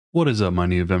What is up, my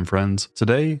Neovim friends?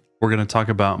 Today, we're going to talk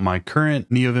about my current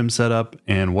Neovim setup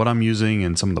and what I'm using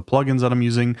and some of the plugins that I'm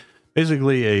using.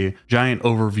 Basically, a giant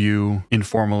overview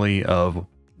informally of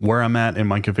where I'm at in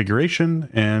my configuration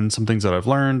and some things that I've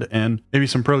learned and maybe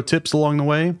some pro tips along the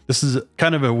way. This is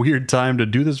kind of a weird time to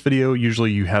do this video.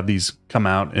 Usually you have these come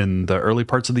out in the early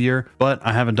parts of the year, but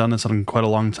I haven't done this in quite a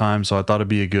long time, so I thought it'd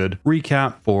be a good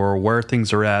recap for where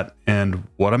things are at and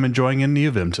what I'm enjoying in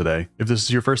Neovim today. If this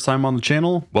is your first time on the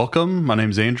channel, welcome. My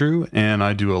name's Andrew, and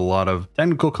I do a lot of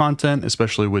technical content,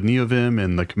 especially with Neovim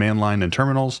and the command line and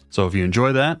terminals. So if you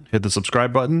enjoy that, hit the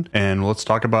subscribe button, and let's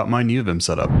talk about my Neovim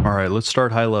setup. All right, let's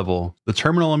start high level. The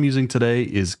terminal I'm using today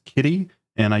is Kitty,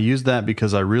 and I use that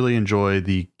because I really enjoy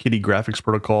the Kitty graphics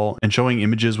protocol and showing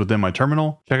images within my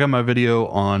terminal. Check out my video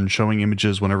on showing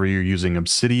images whenever you're using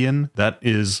Obsidian. That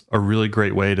is a really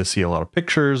great way to see a lot of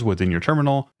pictures within your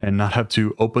terminal and not have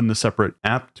to open the separate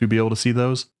app to be able to see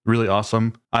those. Really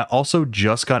awesome. I also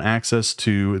just got access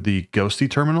to the Ghosty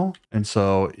terminal. And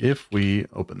so if we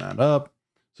open that up,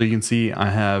 so you can see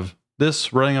I have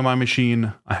this running on my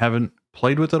machine. I haven't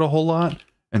played with it a whole lot.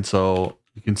 And so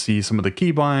you can see some of the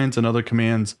keybinds and other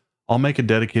commands. I'll make a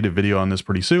dedicated video on this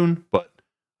pretty soon, but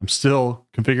I'm still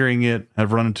configuring it.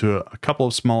 I've run into a couple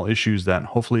of small issues that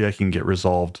hopefully I can get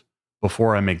resolved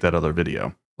before I make that other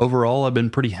video. Overall, I've been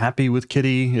pretty happy with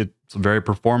Kitty. It's very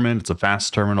performant, it's a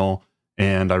fast terminal,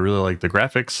 and I really like the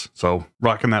graphics. So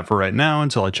rocking that for right now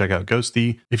until I check out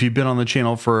Ghosty. If you've been on the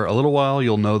channel for a little while,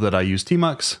 you'll know that I use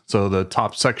tmux. So the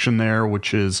top section there,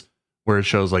 which is where it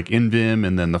shows like in Vim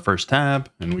and then the first tab,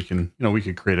 and we can, we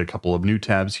could create a couple of new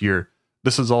tabs here.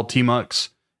 This is all tmux,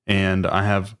 and I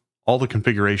have all the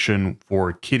configuration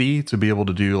for Kitty to be able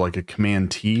to do like a command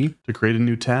T to create a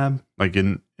new tab. Like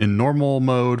in normal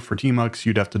mode for tmux,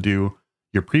 you'd have to do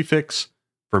your prefix.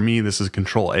 For me, this is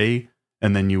Control A,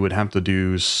 and then you would have to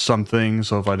do something.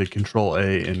 So if I did Control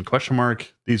A and question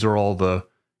mark, these are all the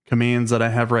commands that I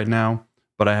have right now,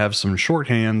 but I have some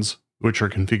shorthands which are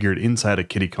configured inside of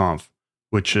kittyconf,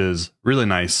 which is really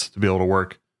nice to be able to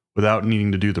work without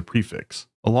needing to do the prefix.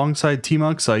 Alongside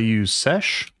tmux, I use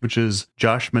Sesh, which is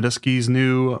Josh Medeski's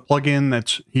new plugin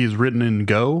that he's written in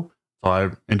Go. So I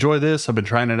enjoy this. I've been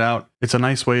trying it out. It's a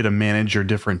nice way to manage your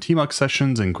different tmux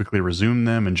sessions and quickly resume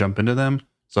them and jump into them.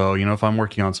 So, if I'm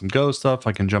working on some Go stuff,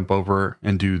 I can jump over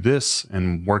and do this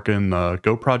and work in the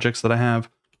Go projects that I have.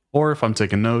 Or if I'm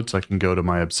taking notes, I can go to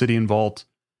my Obsidian vault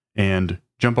and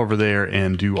jump over there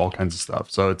and do all kinds of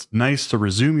stuff. So it's nice to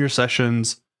resume your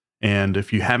sessions. And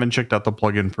if you haven't checked out the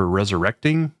plugin for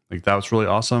resurrecting, like that was really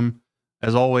awesome.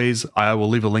 As always, I will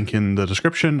leave a link in the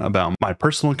description about my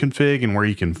personal config and where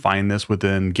you can find this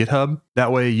within GitHub.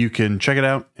 That way you can check it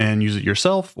out and use it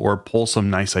yourself or pull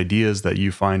some nice ideas that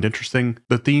you find interesting.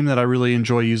 The theme that I really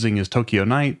enjoy using is Tokyo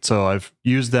Night, so I've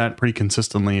used that pretty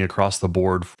consistently across the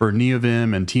board for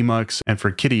Neovim and tmux and for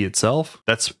Kitty itself.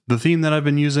 That's the theme that I've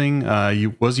been using.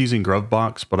 I was using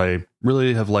Grovebox, but I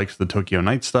really have liked the Tokyo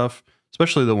Night stuff,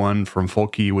 especially the one from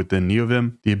Folky within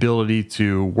Neovim. The ability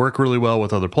to work really well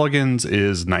with other plugins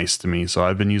is nice to me, so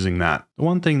I've been using that. The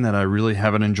one thing that I really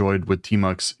haven't enjoyed with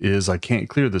tmux is I can't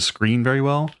clear the screen very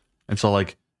well. And so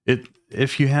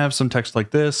if you have some text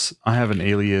like this, I have an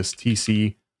alias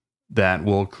tc that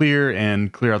will clear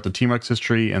out the tmux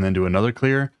history and then do another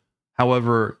clear.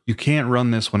 However, you can't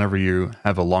run this whenever you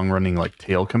have a long running like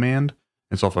tail command.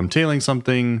 And so if I'm tailing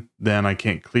something, then I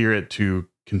can't clear it to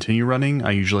continue running.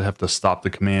 I usually have to stop the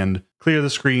command, clear the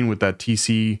screen with that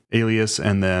TC alias,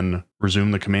 and then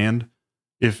resume the command.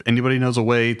 If anybody knows a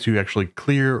way to actually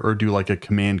clear or do like a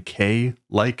command K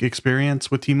like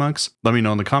experience with tmux, let me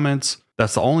know in the comments.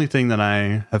 That's the only thing that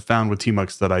I have found with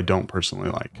tmux that I don't personally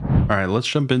like. All right, let's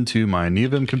jump into my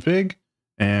Neovim config.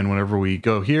 And whenever we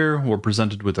go here, we're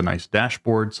presented with a nice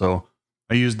dashboard. So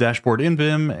I use dashboard in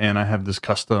Vim, and I have this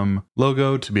custom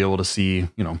logo to be able to see,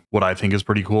 what I think is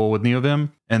pretty cool with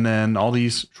Neovim. And then all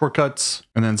these shortcuts,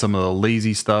 and then some of the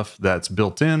lazy stuff that's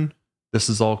built in. This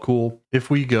is all cool. If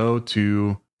we go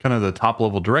to kind of the top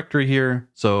level directory here,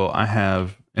 so I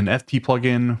have an FT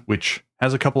plugin, which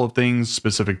has a couple of things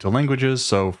specific to languages.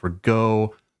 So for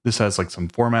Go, this has like some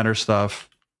formatter stuff.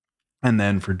 And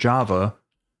then for Java,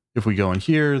 if we go in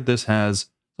here, this has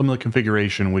some of the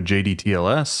configuration with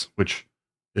JDTLS, which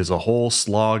is a whole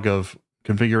slog of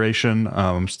configuration.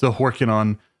 I'm still working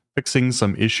on fixing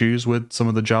some issues with some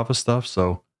of the Java stuff,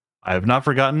 so I have not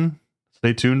forgotten.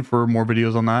 Stay tuned for more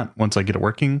videos on that once I get it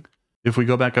working. If we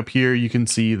go back up here, you can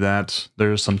see that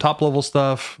there's some top level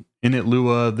stuff. Init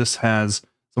Lua, this has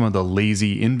some of the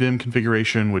lazy in-Vim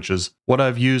configuration, which is what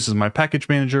I've used as my package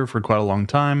manager for quite a long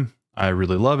time. I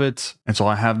really love it. And so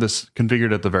I have this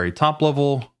configured at the very top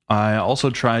level. I also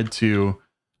tried to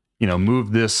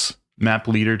move this map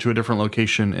leader to a different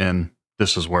location, and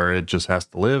this is where it just has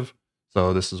to live.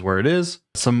 So this is where it is.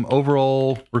 Some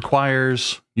overall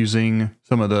requires using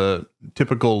some of the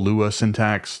typical Lua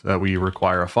syntax that we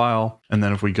require a file. And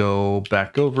then if we go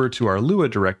back over to our Lua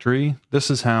directory,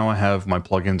 this is how I have my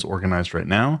plugins organized right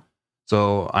now.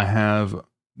 So I have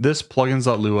this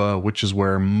plugins.lua, which is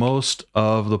where most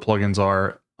of the plugins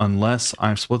are, unless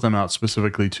I've split them out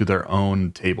specifically to their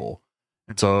own table.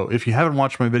 And so if you haven't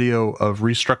watched my video of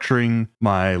restructuring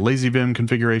my LazyVim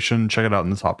configuration, check it out in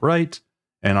the top right.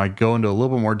 And I go into a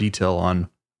little bit more detail on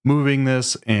moving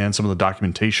this and some of the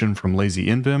documentation from Lazy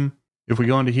in Vim. If we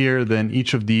go into here, then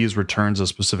each of these returns a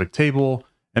specific table.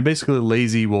 And basically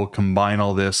Lazy will combine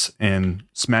all this and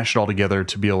smash it all together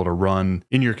to be able to run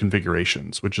in your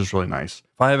configurations, which is really nice.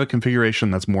 If I have a configuration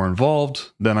that's more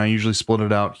involved, then I usually split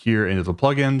it out here into the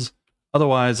plugins.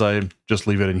 Otherwise, I just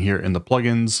leave it in here in the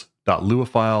plugins.lua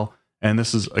file. And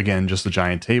this is, again, just a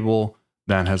giant table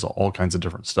that has all kinds of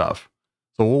different stuff.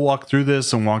 So we'll walk through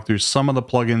this and walk through some of the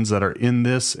plugins that are in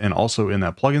this and also in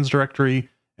that plugins directory.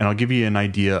 And I'll give you an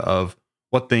idea of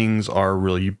what things are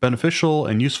really beneficial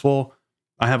and useful.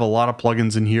 I have a lot of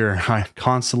plugins in here. I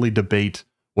constantly debate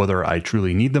whether I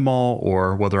truly need them all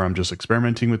or whether I'm just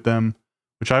experimenting with them,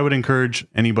 which I would encourage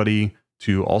anybody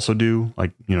to also do.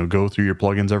 Like, go through your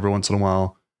plugins every once in a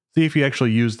while, see if you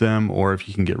actually use them or if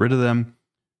you can get rid of them,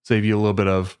 save you a little bit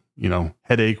of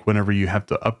headache whenever you have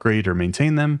to upgrade or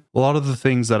maintain them. A lot of the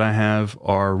things that I have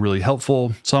are really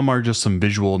helpful. Some are just some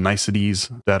visual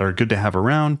niceties that are good to have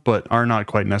around, but are not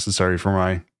quite necessary for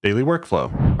my daily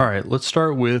workflow. All right, let's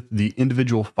start with the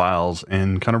individual files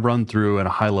and kind of run through at a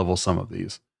high level some of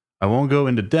these. I won't go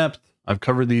into depth. I've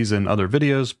covered these in other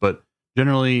videos, but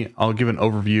generally I'll give an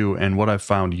overview and what I've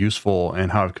found useful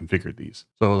and how I've configured these.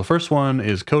 So the first one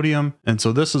is Codium. And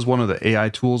so this is one of the AI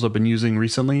tools I've been using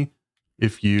recently.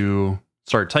 If you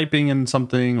start typing in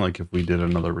something, like if we did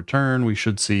another return, we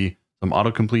should see some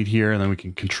autocomplete here, and then we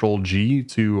can Control G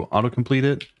to autocomplete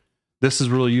it. This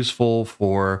is really useful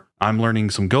for, I'm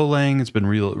learning some Golang. It's been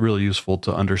really useful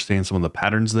to understand some of the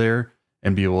patterns there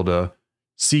and be able to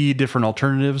see different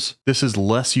alternatives. This is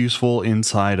less useful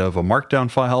inside of a markdown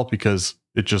file because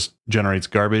it just generates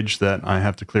garbage that I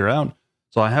have to clear out.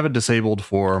 So I have it disabled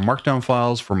for markdown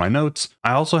files for my notes.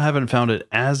 I also haven't found it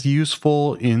as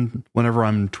useful in whenever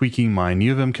I'm tweaking my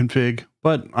Neovim config,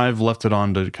 but I've left it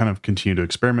on to kind of continue to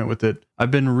experiment with it.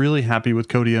 I've been really happy with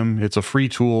Codium. It's a free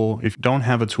tool. If you don't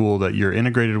have a tool that you're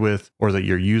integrated with or that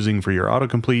you're using for your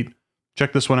autocomplete,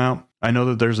 check this one out. I know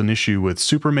that there's an issue with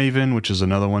SuperMaven, which is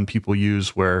another one people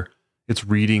use where it's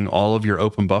reading all of your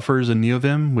open buffers in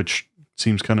Neovim, which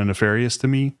seems kind of nefarious to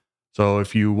me. So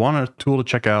if you want a tool to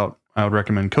check out, I would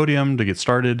recommend Codium to get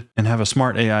started and have a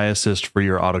smart AI assist for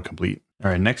your autocomplete.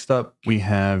 All right, next up we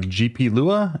have GP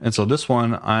Lua. And so this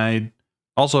one I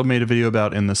also made a video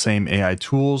about in the same AI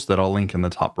tools that I'll link in the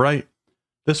top right.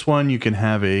 This one you can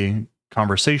have a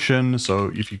conversation. So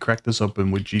if you crack this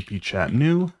open with GP Chat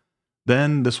New,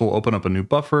 then this will open up a new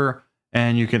buffer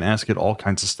and you can ask it all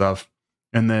kinds of stuff.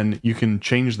 And then you can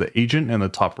change the agent in the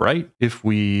top right. If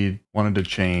we wanted to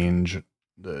change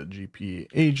the GP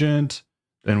agent,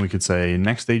 then we could say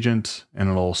next agent and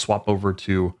it'll swap over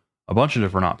to a bunch of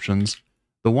different options.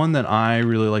 The one that I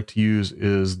really like to use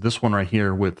is this one right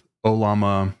here with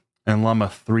Ollama and Llama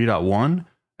 3.1.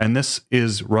 And this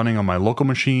is running on my local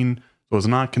machine. So it's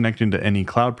not connecting to any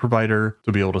cloud provider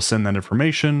to be able to send that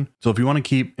information. So if you want to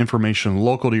keep information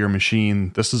local to your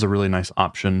machine, this is a really nice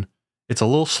option. It's a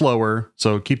little slower.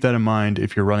 So keep that in mind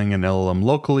if you're running an LLM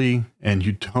locally and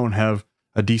you don't have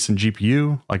a decent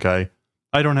GPU. Like I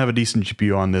don't have a decent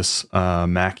GPU on this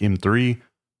Mac M3,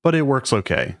 but it works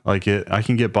okay. Like I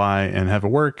can get by and have it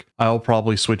work. I'll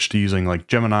probably switch to using like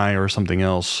Gemini or something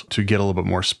else to get a little bit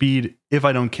more speed if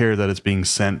I don't care that it's being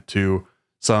sent to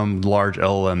some large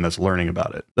LLM that's learning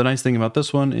about it. The nice thing about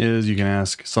this one is you can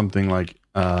ask something like,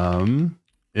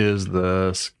 is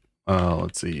this,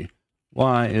 let's see,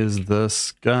 why is the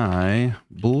sky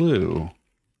blue?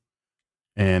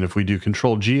 And if we do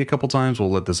Control G a couple times,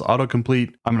 we'll let this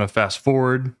autocomplete. I'm going to fast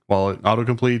forward while it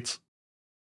autocompletes.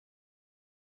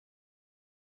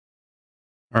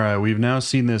 All right, we've now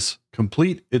seen this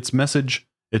complete its message.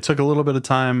 It took a little bit of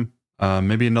time.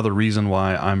 Maybe another reason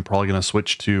why I'm probably going to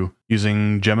switch to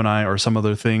using Gemini or some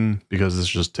other thing, because this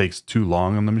just takes too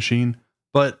long on the machine.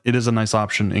 But it is a nice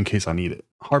option in case I need it.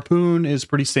 Harpoon is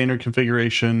pretty standard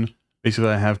configuration.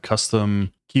 Basically, I have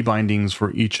custom key bindings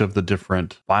for each of the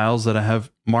different files that I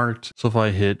have marked. So if I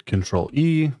hit Control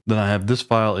E, then I have this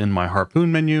file in my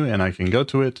Harpoon menu and I can go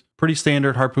to it. Pretty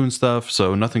standard Harpoon stuff,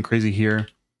 so nothing crazy here.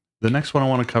 The next one I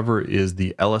want to cover is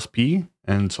the LSP.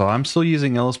 And so I'm still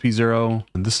using LSP 0.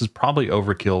 And this is probably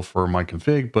overkill for my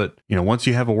config, but once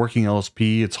you have a working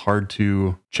LSP, it's hard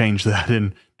to change that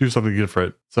and do something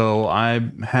different. So I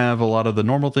have a lot of the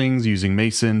normal things using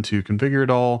Mason to configure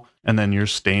it all. And then your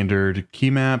standard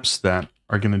key maps that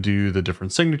are going to do the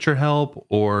different signature help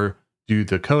or do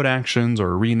the code actions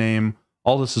or rename.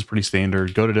 All this is pretty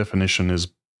standard. Go to definition is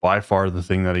by far the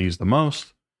thing that I use the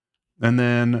most. And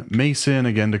then Mason,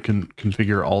 again, to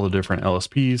configure all the different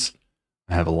LSPs.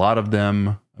 I have a lot of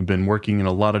them. I've been working in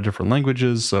a lot of different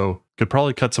languages, so could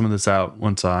probably cut some of this out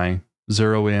once I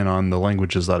zero in on the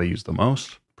languages that I use the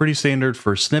most. Pretty standard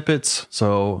for snippets.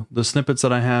 So the snippets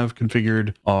that I have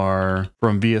configured are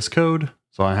from VS Code.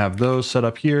 So I have those set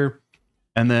up here.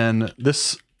 And then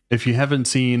this, if you haven't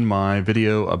seen my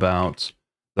video about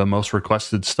the most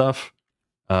requested stuff,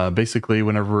 basically,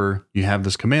 whenever you have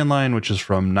this command line, which is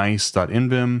from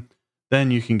nice.nvim,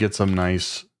 then you can get some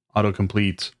nice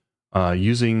autocomplete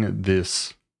using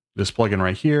this plugin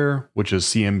right here, which is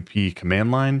CMP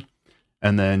command line.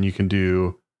 And then you can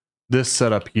do this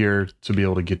setup here to be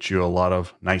able to get you a lot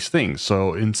of nice things.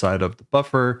 So inside of the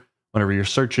buffer, whenever you're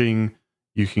searching,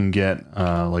 you can get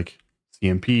like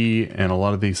CMP and a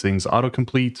lot of these things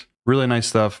autocomplete. Really nice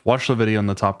stuff. Watch the video on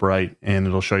the top right and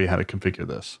it'll show you how to configure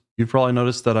this. You've probably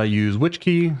noticed that I use which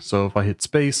key. So if I hit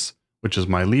space, which is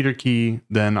my leader key,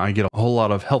 then I get a whole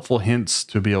lot of helpful hints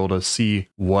to be able to see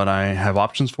what I have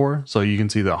options for. So you can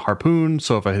see the harpoon.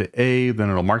 So if I hit A,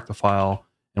 then it'll mark the file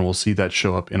and we'll see that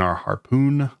show up in our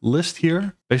harpoon list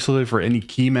here. Basically for any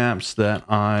key maps that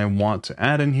I want to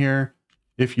add in here,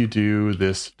 if you do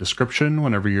this description,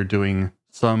 whenever you're doing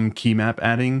some key map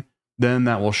adding, then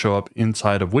that will show up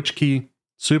inside of which key.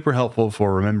 Super helpful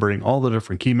for remembering all the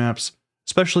different key maps,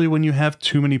 especially when you have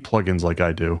too many plugins like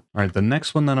I do. All right, the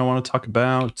next one that I want to talk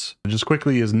about just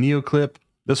quickly is NeoClip.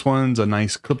 This one's a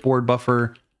nice clipboard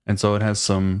buffer. And so it has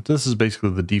some, this is basically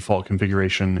the default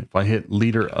configuration. If I hit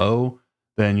leader O,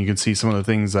 then you can see some of the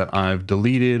things that I've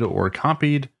deleted or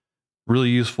copied. Really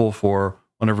useful for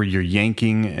whenever you're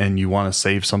yanking and you want to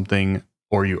save something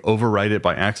or you overwrite it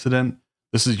by accident.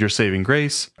 This is your saving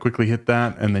grace. Quickly hit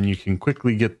that, and then you can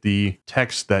quickly get the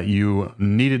text that you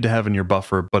needed to have in your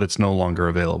buffer, but it's no longer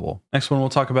available. Next one we'll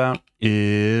talk about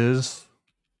is,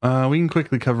 we can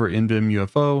quickly cover NVim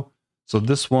UFO. So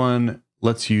this one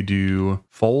lets you do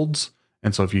folds.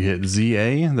 And so if you hit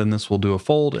ZA, then this will do a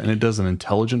fold, and it does an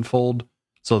intelligent fold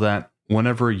so that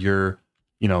whenever you're,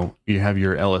 you have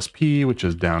your LSP, which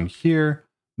is down here,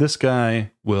 this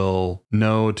guy will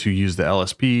know to use the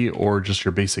LSP or just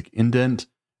your basic indent.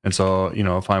 And so,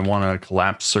 if I want to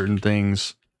collapse certain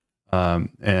things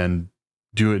and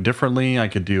do it differently, I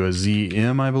could do a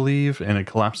ZM, I believe, and it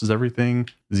collapses everything.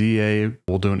 ZA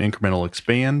will do an incremental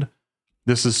expand.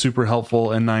 This is super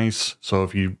helpful and nice. So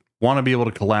if you want to be able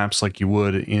to collapse like you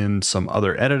would in some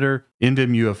other editor,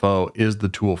 NVim UFO is the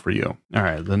tool for you. All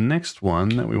right, the next one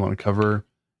that we want to cover,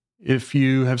 if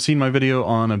you have seen my video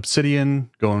on Obsidian,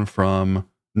 going from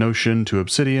Notion to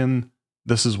Obsidian,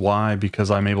 this is why, because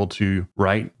I'm able to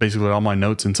write basically all my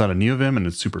notes inside of Neovim and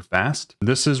it's super fast.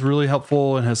 This is really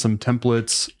helpful. It has some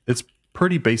templates. It's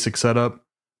pretty basic setup.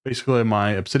 Basically,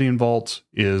 my Obsidian Vault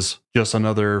is just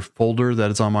another folder that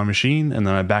is on my machine, and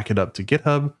then I back it up to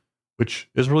GitHub, which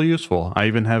is really useful. I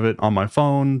even have it on my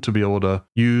phone to be able to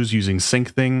use using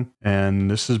SyncThing, and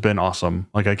this has been awesome.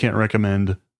 Like, I can't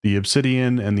recommend the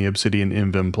Obsidian and the Obsidian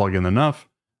NVim plugin enough.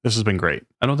 This has been great.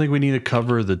 I don't think we need to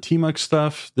cover the tmux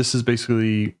stuff. This is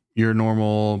basically your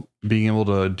normal being able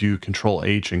to do Control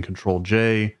H and Control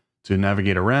J to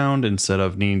navigate around instead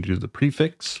of needing to do the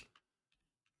prefix.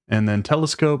 And then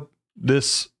telescope,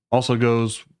 this also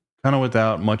goes kind of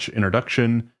without much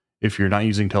introduction. If you're not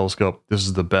using telescope, this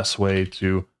is the best way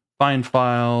to find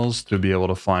files, to be able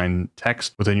to find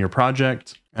text within your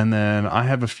project. And then I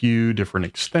have a few different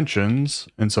extensions.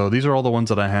 And so these are all the ones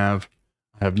that I have.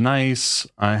 I have nice,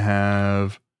 I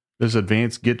have this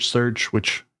advanced git search,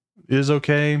 which is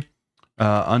okay.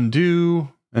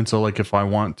 Undo. And so like if I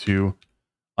want to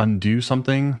undo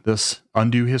something, this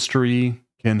undo history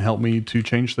can help me to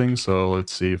change things. So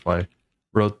let's see, if I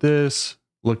wrote this,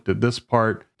 looked at this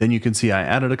part, then you can see I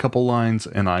added a couple lines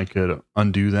and I could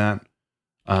undo that.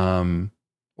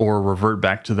 Or revert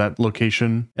back to that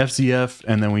location. FZF,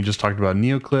 and then we just talked about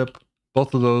NeoClip.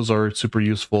 Both of those are super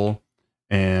useful.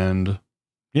 And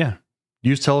yeah,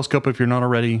 use Telescope if you're not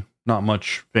already. Not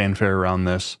much fanfare around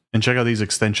this. And check out these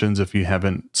extensions if you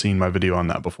haven't seen my video on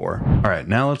that before. All right,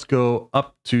 now let's go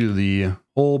up to the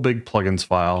whole big plugins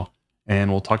file and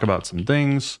we'll talk about some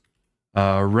things.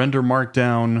 Render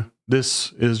Markdown.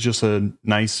 This is just a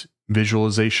nice,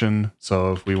 visualization.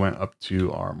 So if we went up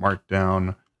to our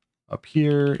markdown up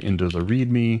here into the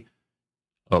README,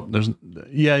 oh,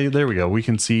 there we go. We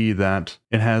can see that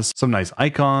it has some nice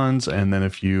icons. And then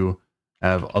if you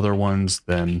have other ones,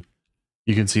 then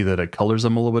you can see that it colors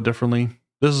them a little bit differently.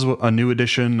 This is a new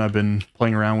addition I've been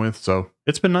playing around with, so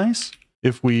it's been nice.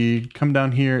 If we come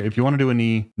down here, if you want to do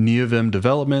any Neovim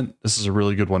development, this is a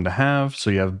really good one to have. So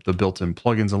you have the built-in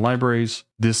plugins and libraries.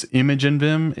 This image in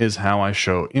Vim is how I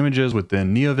show images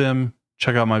within Neovim.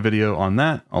 Check out my video on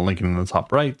that. I'll link it in the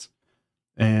top right.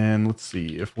 And let's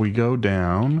see, if we go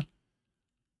down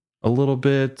a little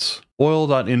bit,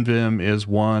 oil.invim is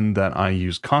one that I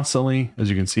use constantly. As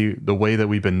you can see, the way that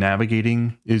we've been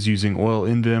navigating is using oil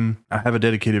in Vim. I have a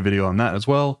dedicated video on that as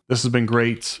well. This has been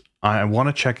great. I want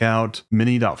to check out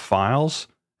mini.files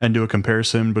and do a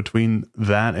comparison between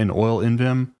that and oil in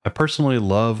Vim. I personally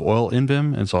love oil in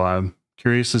Vim, and so I'm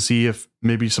curious to see if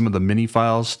maybe some of the mini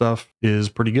files stuff is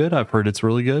pretty good. I've heard it's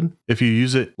really good. If you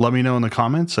use it, let me know in the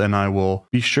comments and I will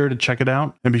be sure to check it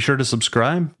out, and be sure to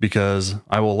subscribe because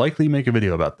I will likely make a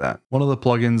video about that. One of the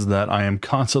plugins that I am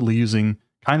constantly using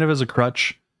kind of as a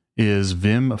crutch is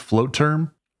Vim Float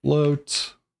Term. There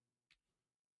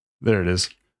it is.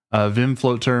 Vim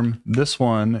Float Term. This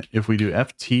one, if we do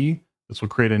FT, this will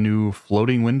create a new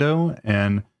floating window,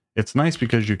 and it's nice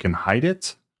because you can hide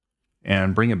it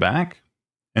and bring it back.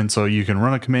 And so you can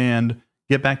run a command,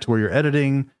 get back to where you're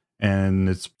editing, and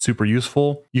it's super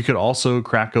useful. You could also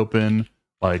crack open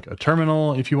like a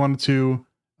terminal if you wanted to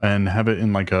and have it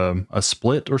in like a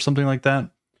split or something like that.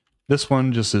 This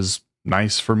one just is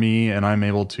nice for me, and I'm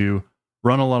able to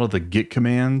run a lot of the git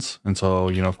commands. And so,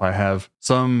 you know, if I have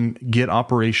some git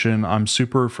operation, I'm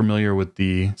super familiar with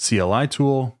the CLI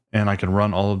tool, and I can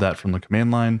run all of that from the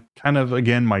command line. Kind of,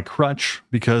 again, my crutch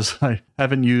because I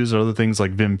haven't used other things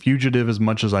like Vim Fugitive as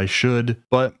much as I should,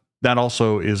 but that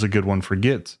also is a good one for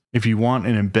Git. If you want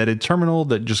an embedded terminal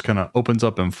that just kind of opens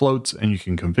up and floats and you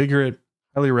can configure it,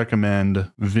 highly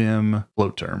recommend Vim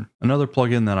Float Term. Another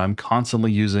plugin that I'm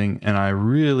constantly using and I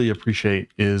really appreciate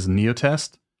is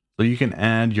Neotest. So you can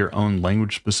add your own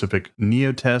language-specific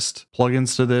Neotest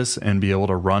plugins to this and be able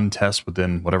to run tests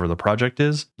within whatever the project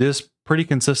is. This pretty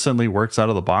consistently works out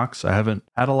of the box. I haven't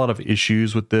had a lot of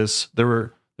issues with this.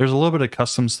 There's a little bit of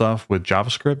custom stuff with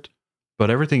JavaScript, but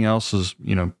everything else is,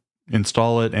 you know,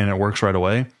 install it and it works right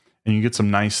away. And you get some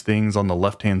nice things on the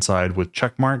left-hand side with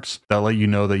check marks that let you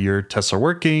know that your tests are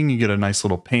working. You get a nice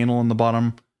little panel on the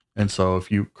bottom. And so if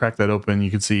you crack that open,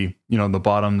 you can see, you know, in the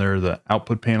bottom there, the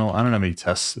output panel. I don't have any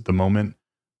tests at the moment,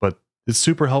 but it's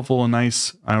super helpful and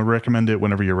nice. I recommend it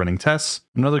whenever you're running tests.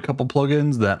 Another couple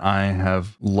plugins that I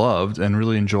have loved and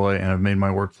really enjoy and have made my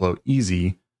workflow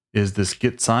easy is this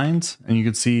Git Signs. And you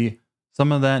can see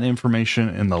some of that information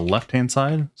in the left-hand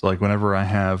side. So like whenever I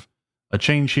have a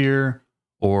change here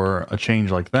or a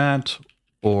change like that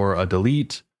or a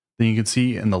delete, then you can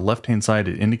see in the left-hand side,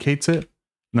 it indicates it.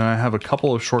 Now I have a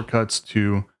couple of shortcuts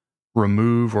to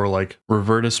remove or like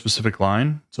revert a specific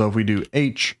line. So if we do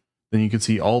H, then you can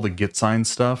see all the Git sign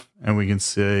stuff, and we can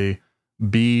say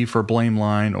B for blame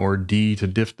line or D to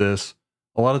diff this.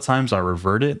 A lot of times I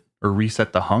revert it or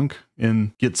reset the hunk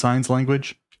in Git signs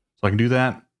language. So I can do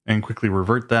that and quickly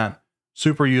revert that.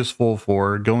 Super useful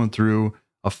for going through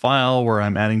a file where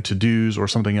I'm adding to-dos or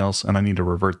something else and I need to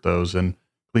revert those and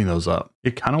clean those up.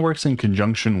 It kind of works in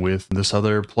conjunction with this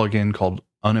other plugin called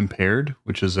Unimpaired,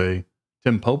 which is a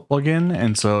Tim Pope plugin.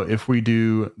 And so if we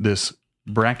do this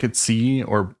bracket C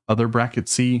or other bracket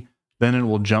C, then it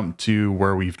will jump to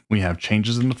where we have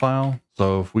changes in the file.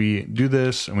 So if we do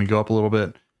this and we go up a little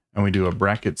bit and we do a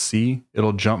bracket C,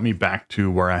 it'll jump me back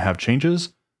to where I have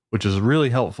changes, which is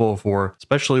really helpful for,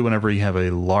 especially whenever you have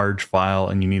a large file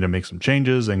and you need to make some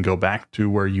changes and go back to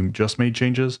where you just made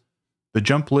changes. The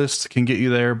jump list can get you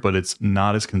there, but it's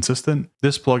not as consistent.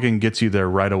 This plugin gets you there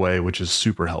right away, which is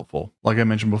super helpful. Like I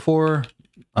mentioned before,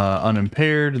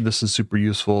 unimpaired, this is super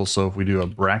useful. So if we do a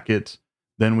bracket,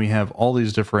 then we have all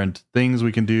these different things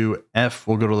we can do. F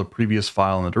will go to the previous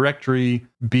file in the directory.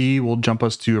 B will jump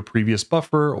us to a previous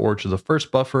buffer or to the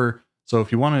first buffer. So if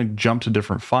you want to jump to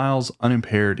different files,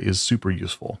 unimpaired is super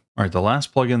useful. All right, the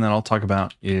last plugin that I'll talk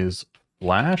about is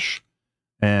Flash.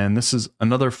 And this is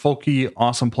another folky,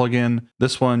 awesome plugin.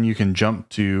 This one you can jump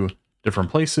to different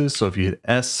places. So if you hit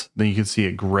S, then you can see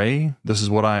it gray. This is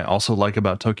what I also like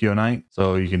about Tokyo Night.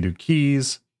 So you can do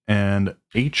keys and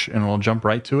H and it'll jump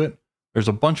right to it. There's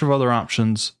a bunch of other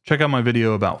options. Check out my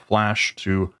video about Flash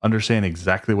to understand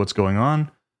exactly what's going on.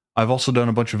 I've also done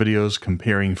a bunch of videos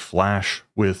comparing Flash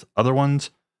with other ones.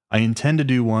 I intend to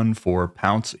do one for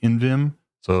Pounce in Vim.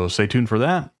 So stay tuned for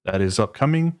that. That is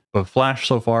upcoming. But Flash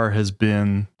so far has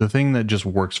been the thing that just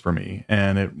works for me,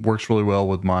 and it works really well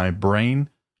with my brain.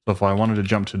 So if I wanted to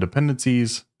jump to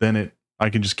dependencies, then I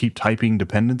can just keep typing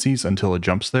dependencies until it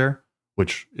jumps there,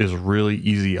 which is really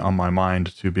easy on my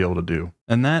mind to be able to do.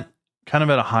 And that kind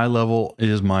of at a high level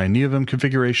is my Neovim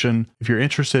configuration. If you're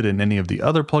interested in any of the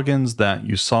other plugins that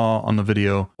you saw on the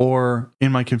video or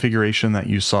in my configuration that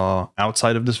you saw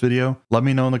outside of this video, let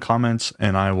me know in the comments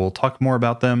and I will talk more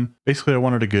about them. Basically, I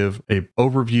wanted to give an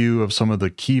overview of some of the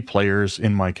key players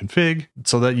in my config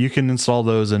so that you can install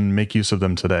those and make use of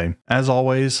them today. As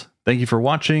always, thank you for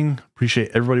watching.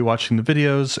 Appreciate everybody watching the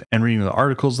videos and reading the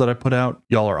articles that I put out.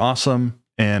 Y'all are awesome.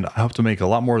 And I hope to make a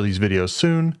lot more of these videos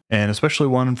soon, and especially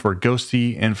one for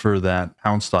Ghosty and for that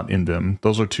pounce.invim.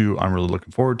 Those are two I'm really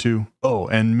looking forward to. Oh,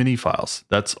 and mini files.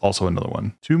 That's also another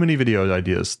one. Too many video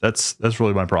ideas. That's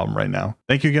really my problem right now.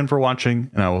 Thank you again for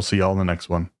watching, and I will see y'all in the next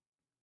one.